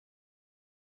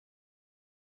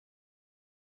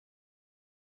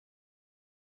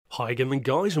Hi again then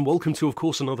guys, and welcome to of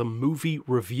course another movie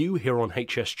review here on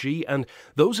HSG, and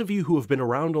those of you who have been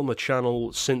around on the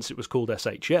channel since it was called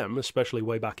SHM, especially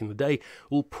way back in the day,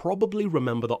 will probably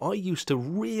remember that I used to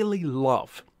really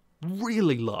love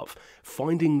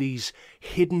finding these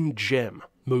hidden gem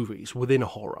movies within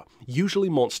horror, usually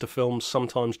monster films,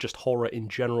 sometimes just horror in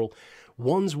general,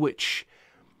 ones which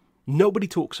nobody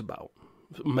talks about.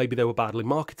 Maybe they were badly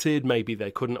marketed, maybe they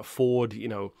couldn't afford,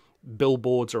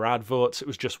 billboards or adverts, it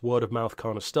was just word of mouth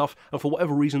kind of stuff, and for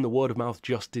whatever reason the word of mouth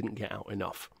just didn't get out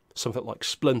enough. Something like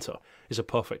Splinter is a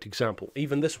perfect example.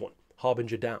 Even this one,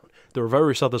 Harbinger Down. There are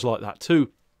various others like that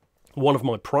too. One of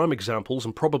my prime examples,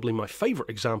 and probably my favourite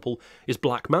example, is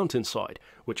Black Mountainside,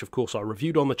 which of course I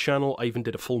reviewed on the channel. I even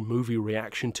did a full movie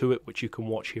reaction to it, which you can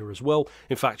watch here as well.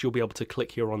 In fact, you'll be able to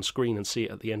click here on screen and see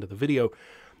it at the end of the video.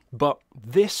 But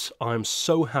this, I'm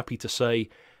so happy to say,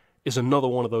 is another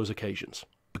one of those occasions,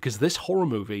 because this horror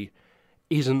movie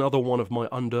is another one of my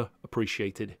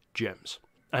underappreciated gems.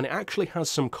 And it actually has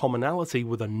some commonality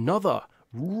with another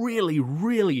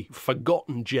really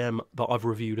forgotten gem that I've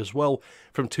reviewed as well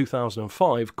from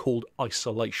 2005 called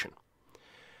Isolation.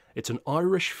 It's an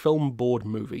Irish film board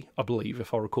movie, I believe,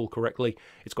 if I recall correctly.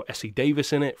 It's got Essie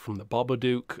Davis in it from The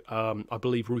Babadook. I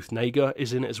believe Ruth Negga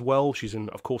is in it as well. She's in,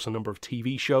 of course, a number of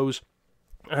TV shows.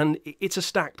 And it's a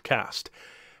stacked cast.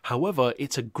 However,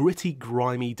 it's a gritty,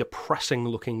 grimy,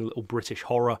 depressing-looking little British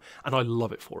horror, and I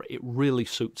love it for it. It really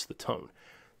suits the tone.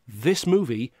 This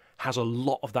movie has a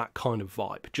lot of that kind of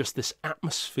vibe, just this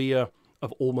atmosphere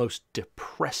of almost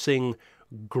depressing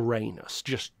greyness,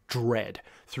 just dread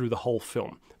through the whole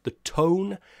film. The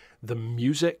tone, the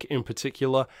music in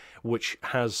particular, which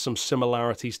has some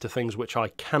similarities to things which I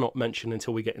cannot mention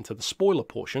until we get into the spoiler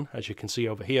portion, as you can see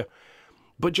over here.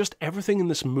 But just everything in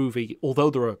this movie,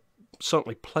 although there are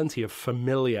certainly plenty of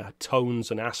familiar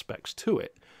tones and aspects to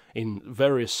it, in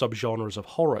various subgenres of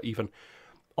horror even,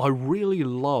 I really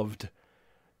loved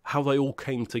how they all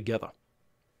came together.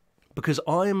 Because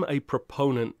I am a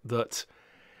proponent that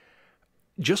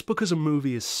just because a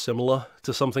movie is similar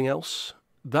to something else,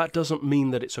 that doesn't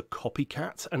mean that it's a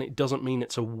copycat, and it doesn't mean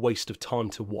it's a waste of time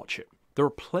to watch it. There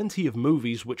are plenty of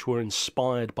movies which were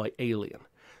inspired by Alien.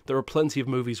 There are plenty of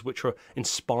movies which are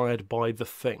inspired by The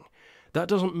Thing. That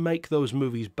doesn't make those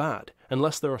movies bad.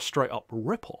 Unless they're a straight-up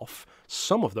rip-off,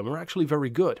 some of them are actually very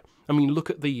good. I mean, look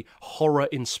at the horror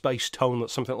in space tone that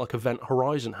something like Event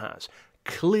Horizon has.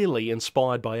 Clearly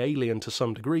inspired by Alien to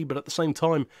some degree, but at the same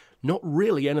time, not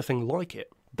really anything like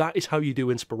it. That is how you do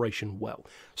inspiration well.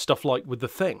 Stuff like with The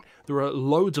Thing. There are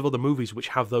loads of other movies which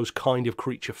have those kind of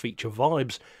creature feature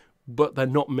vibes, but they're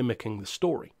not mimicking the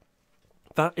story.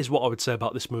 That is what I would say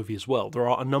about this movie as well. There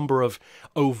are a number of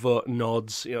overt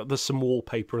nods. There's some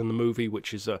wallpaper in the movie,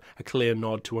 which is a clear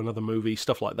nod to another movie,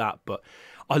 stuff like that. But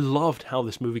I loved how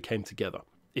this movie came together.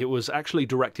 It was actually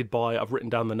directed by, I've written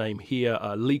down the name here,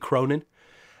 Lee Cronin.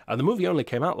 And the movie only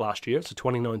came out last year. It's a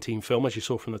 2019 film, as you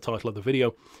saw from the title of the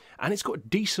video. And it's got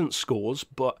decent scores,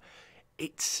 but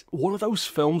it's one of those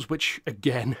films which,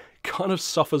 again, kind of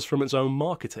suffers from its own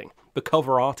marketing. The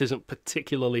cover art isn't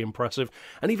particularly impressive,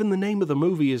 and even the name of the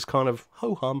movie is kind of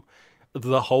ho-hum,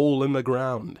 The Hole in the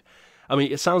Ground. I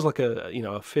mean, it sounds like a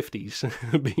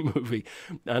 50s B-movie,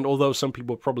 and although some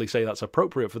people probably say that's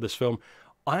appropriate for this film,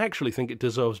 I actually think it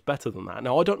deserves better than that.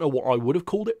 Now, I don't know what I would have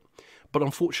called it, but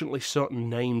unfortunately certain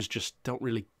names just don't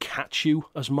really catch you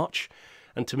as much,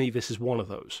 and to me this is one of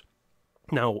those.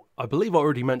 Now, I believe I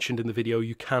already mentioned in the video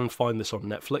you can find this on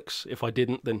Netflix. If I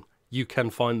didn't, then you can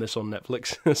find this on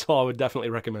Netflix, so I would definitely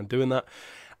recommend doing that.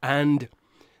 And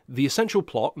the essential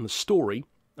plot and the story,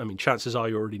 I mean, chances are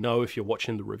you already know if you're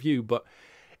watching the review, but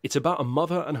it's about a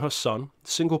mother and her son,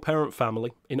 single-parent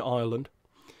family in Ireland.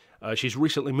 She's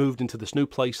recently moved into this new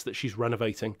place that she's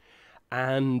renovating,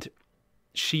 and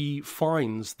she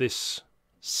finds this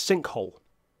sinkhole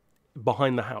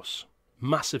behind the house.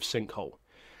 Massive sinkhole.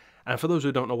 And for those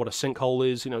who don't know what a sinkhole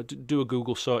is, do a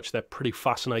Google search. They're pretty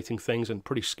fascinating things and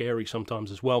pretty scary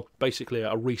sometimes as well. Basically,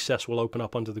 a recess will open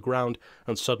up under the ground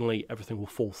and suddenly everything will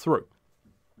fall through.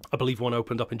 I believe one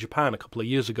opened up in Japan a couple of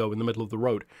years ago in the middle of the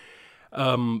road.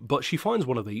 But she finds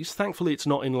one of these. Thankfully, it's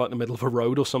not in like the middle of a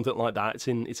road or something like that.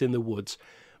 It's in the woods.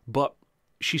 But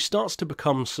she starts to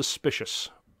become suspicious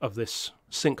of this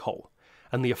sinkhole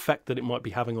and the effect that it might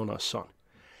be having on her son.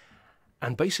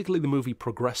 And basically the movie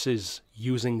progresses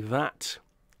using that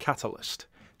catalyst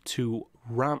to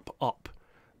ramp up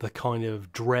the kind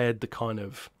of dread, the kind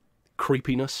of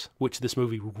creepiness, which this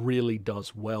movie really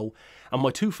does well. And my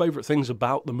two favourite things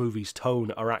about the movie's tone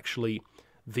are actually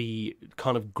the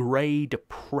kind of grey,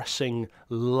 depressing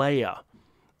layer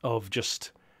of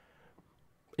just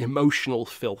emotional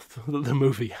filth that the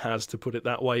movie has, to put it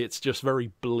that way. It's just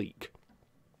very bleak.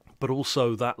 But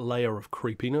also that layer of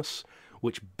creepiness,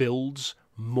 which builds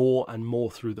more and more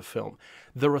through the film.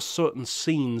 There are certain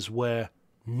scenes where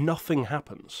nothing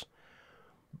happens.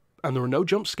 And there are no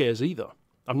jump scares either.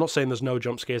 I'm not saying there's no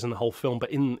jump scares in the whole film,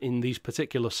 but in these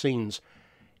particular scenes,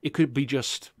 it could be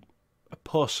just a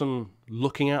person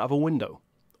looking out of a window,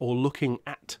 or looking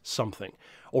at something,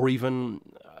 or even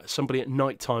somebody at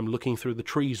night time looking through the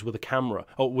trees with a camera,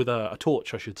 or with a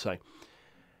torch, I should say.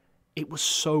 It was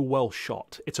so well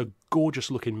shot. It's a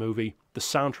gorgeous looking movie. The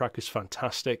soundtrack is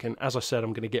fantastic, and as I said,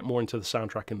 I'm going to get more into the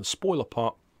soundtrack in the spoiler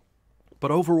part.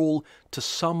 But overall, to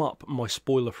sum up my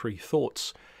spoiler-free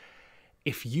thoughts,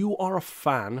 if you are a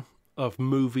fan of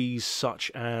movies such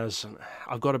as,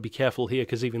 I've got to be careful here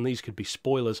because even these could be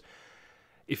spoilers,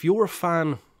 if you're a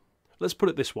fan, let's put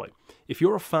it this way, if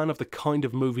you're a fan of the kind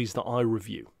of movies that I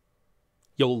review,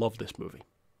 you'll love this movie.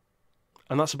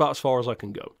 And that's about as far as I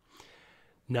can go.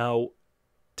 Now,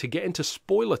 to get into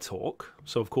spoiler talk,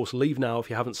 so of course leave now if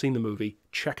you haven't seen the movie,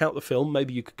 check out the film,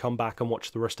 maybe you could come back and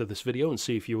watch the rest of this video and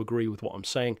see if you agree with what I'm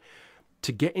saying.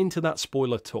 To get into that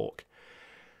spoiler talk,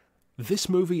 this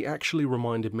movie actually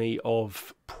reminded me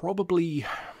of probably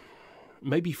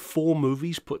maybe 4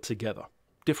 movies put together,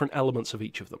 different elements of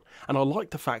each of them. And I like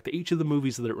the fact that each of the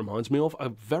movies that it reminds me of are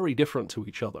very different to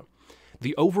each other.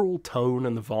 The overall tone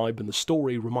and the vibe and the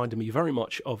story reminded me very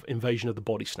much of Invasion of the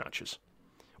Body Snatchers.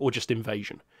 Or just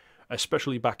Invasion,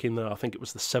 especially back in the, I think it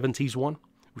was the 70s one,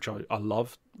 which I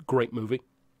love, great movie.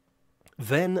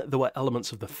 Then there were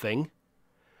elements of The Thing,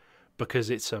 because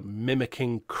it's a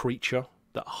mimicking creature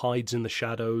that hides in the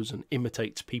shadows and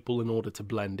imitates people in order to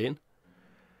blend in.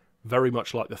 Very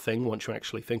much like The Thing, once you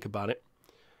actually think about it.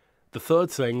 The third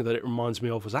thing that it reminds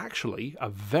me of was actually a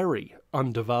very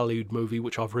undervalued movie,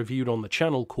 which I've reviewed on the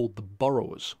channel, called The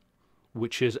Burrowers,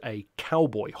 which is a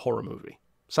cowboy horror movie.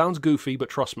 Sounds goofy, but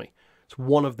trust me, it's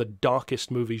one of the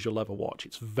darkest movies you'll ever watch.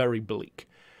 It's very bleak.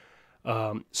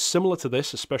 Similar to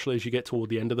this, especially as you get toward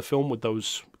the end of the film with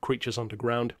those creatures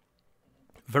underground.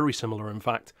 Very similar, in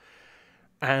fact.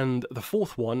 And the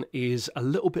fourth one is a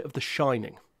little bit of The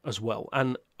Shining as well.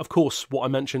 And, of course, what I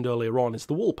mentioned earlier on is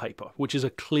the wallpaper, which is a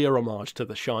clear homage to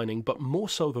The Shining, but more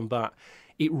so than that,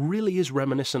 it really is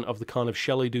reminiscent of the kind of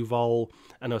Shelley Duvall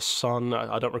and her son,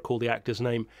 I don't recall the actor's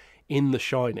name, in The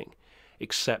Shining.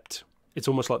 Except it's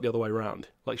almost like the other way around.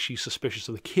 Like she's suspicious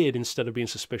of the kid instead of being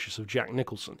suspicious of Jack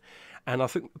Nicholson. And I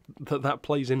think that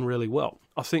plays in really well.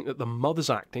 I think that the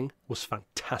mother's acting was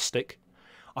fantastic.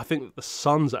 I think that the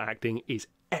son's acting is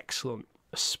excellent,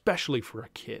 especially for a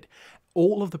kid.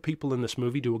 All of the people in this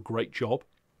movie do a great job.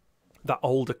 That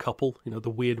older couple, you know, the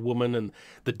weird woman and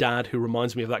the dad who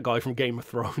reminds me of that guy from Game of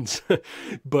Thrones.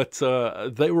 But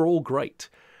they were all great.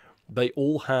 They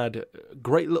all had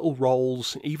great little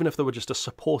roles. Even if they were just a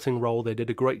supporting role, they did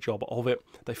a great job of it.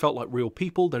 They felt like real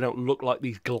people. They don't look like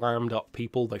these glammed up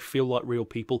people. They feel like real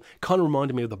people. Kind of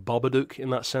reminded me of the Babadook in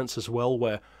that sense as well,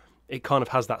 where it kind of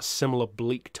has that similar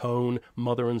bleak tone,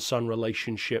 mother and son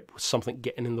relationship, with something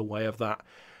getting in the way of that.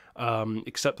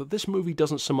 Except that this movie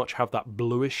doesn't so much have that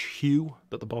bluish hue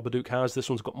that the Babadook has. This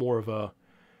one's got more of a,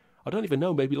 I don't even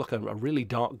know, maybe like a really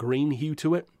dark green hue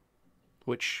to it,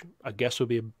 which I guess would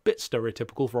be a bit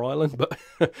stereotypical for Ireland, but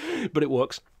but it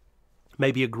works.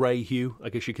 Maybe a grey hue, I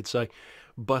guess you could say.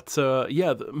 But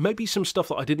yeah, maybe some stuff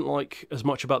that I didn't like as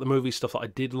much about the movie, stuff that I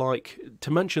did like.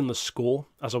 To mention the score,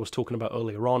 as I was talking about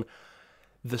earlier on,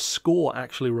 the score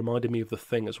actually reminded me of The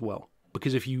Thing as well.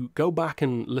 Because if you go back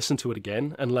and listen to it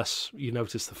again, unless you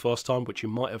noticed the first time, which you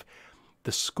might have,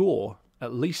 the score,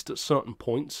 at least at certain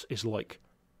points, is like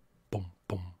boom,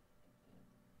 boom,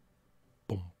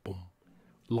 boom, boom.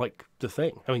 Like The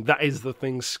Thing. I mean, that is The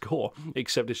Thing's score,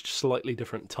 except it's just slightly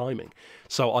different timing.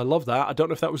 So I love that. I don't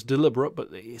know if that was deliberate, but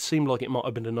it seemed like it might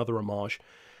have been another homage.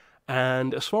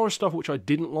 And as far as stuff which I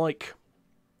didn't like,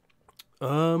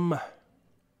 I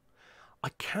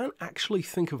can't actually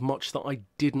think of much that I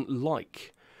didn't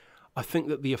like. I think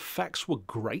that the effects were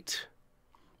great.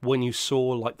 When you saw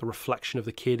like the reflection of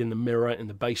the kid in the mirror in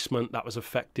the basement, that was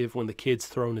effective. When the kid's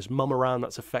throwing his mum around,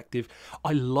 that's effective.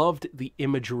 I loved the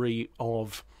imagery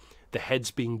of the heads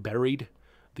being buried,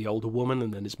 the older woman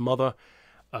and then his mother.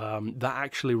 That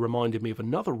actually reminded me of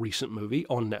another recent movie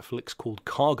on Netflix called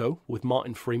Cargo with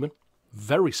Martin Freeman.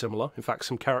 Very similar. In fact,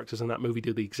 some characters in that movie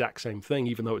do the exact same thing,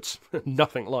 even though it's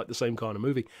nothing like the same kind of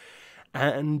movie.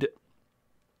 And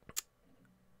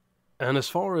as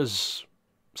far as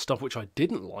stuff which I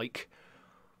didn't like,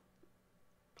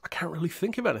 I can't really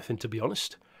think of anything, to be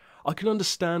honest. I can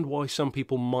understand why some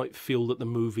people might feel that the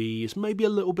movie is maybe a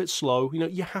little bit slow. You know,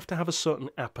 you have to have a certain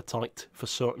appetite for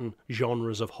certain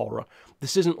genres of horror.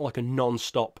 This isn't like a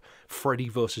non-stop Freddy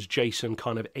versus Jason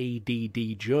kind of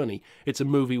ADD journey. It's a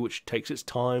movie which takes its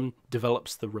time,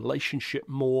 develops the relationship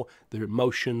more, the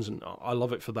emotions, and I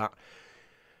love it for that.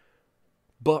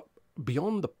 But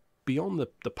beyond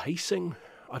the pacing,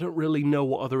 I don't really know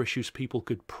what other issues people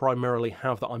could primarily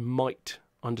have that I might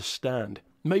understand.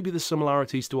 Maybe the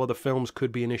similarities to other films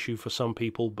could be an issue for some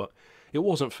people, but it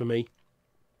wasn't for me.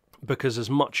 Because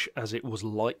as much as it was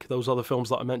like those other films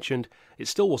that I mentioned, it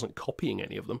still wasn't copying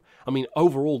any of them. I mean,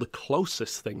 overall, the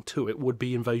closest thing to it would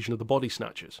be Invasion of the Body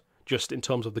Snatchers, just in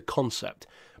terms of the concept.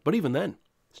 But even then,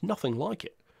 it's nothing like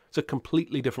it. It's a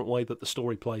completely different way that the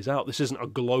story plays out. This isn't a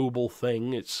global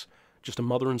thing, it's just a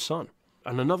mother and son.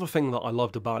 And another thing that I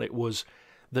loved about it was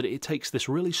that it takes this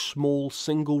really small,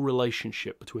 single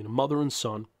relationship between a mother and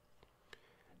son,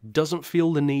 doesn't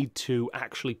feel the need to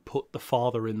actually put the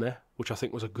father in there, which I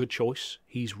think was a good choice.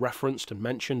 He's referenced and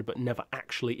mentioned, but never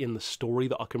actually in the story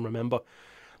that I can remember.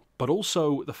 But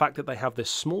also the fact that they have this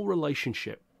small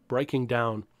relationship breaking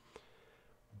down,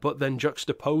 but then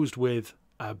juxtaposed with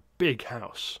a big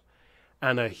house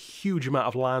and a huge amount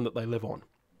of land that they live on,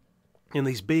 in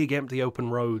these big empty open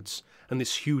roads and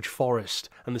this huge forest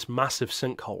and this massive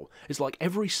sinkhole. It's like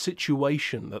every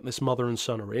situation that this mother and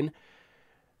son are in,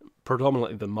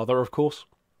 predominantly the mother of course,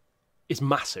 is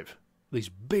massive. These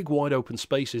big wide open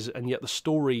spaces, and yet the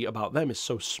story about them is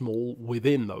so small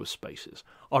within those spaces.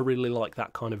 I really like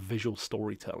that kind of visual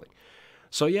storytelling.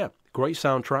 So yeah, great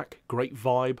soundtrack, great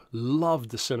vibe, loved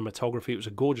the cinematography, it was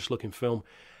a gorgeous looking film,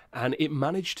 and it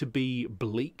managed to be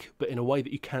bleak, but in a way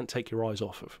that you can't take your eyes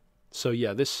off of. So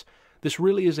yeah, this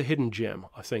really is a hidden gem,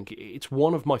 I think. It's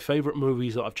one of my favourite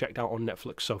movies that I've checked out on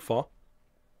Netflix so far.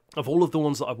 Of all of the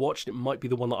ones that I've watched, it might be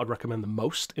the one that I'd recommend the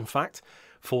most, in fact,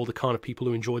 for the kind of people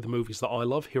who enjoy the movies that I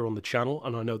love here on the channel,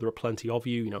 and I know there are plenty of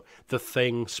you, you know, The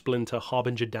Thing, Splinter,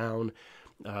 Harbinger Down,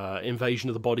 Invasion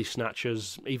of the Body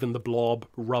Snatchers, even The Blob,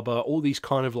 Rubber, all these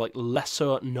kind of like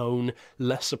lesser known,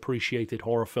 less appreciated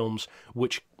horror films,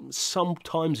 which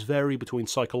sometimes vary between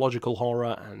psychological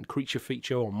horror and creature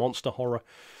feature or monster horror.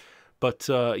 But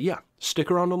yeah, stick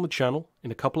around on the channel.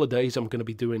 In a couple of days I'm going to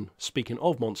be doing, speaking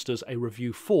of monsters, a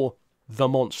review for The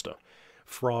Monster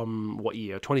from, what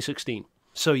year, 2016.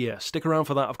 So yeah, stick around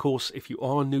for that, of course. If you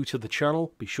are new to the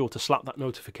channel, be sure to slap that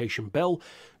notification bell,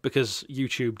 because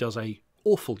YouTube does a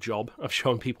awful job of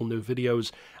showing people new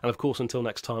videos. And of course, until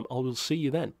next time, I will see you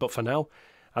then. But for now,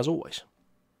 as always,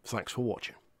 thanks for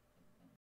watching.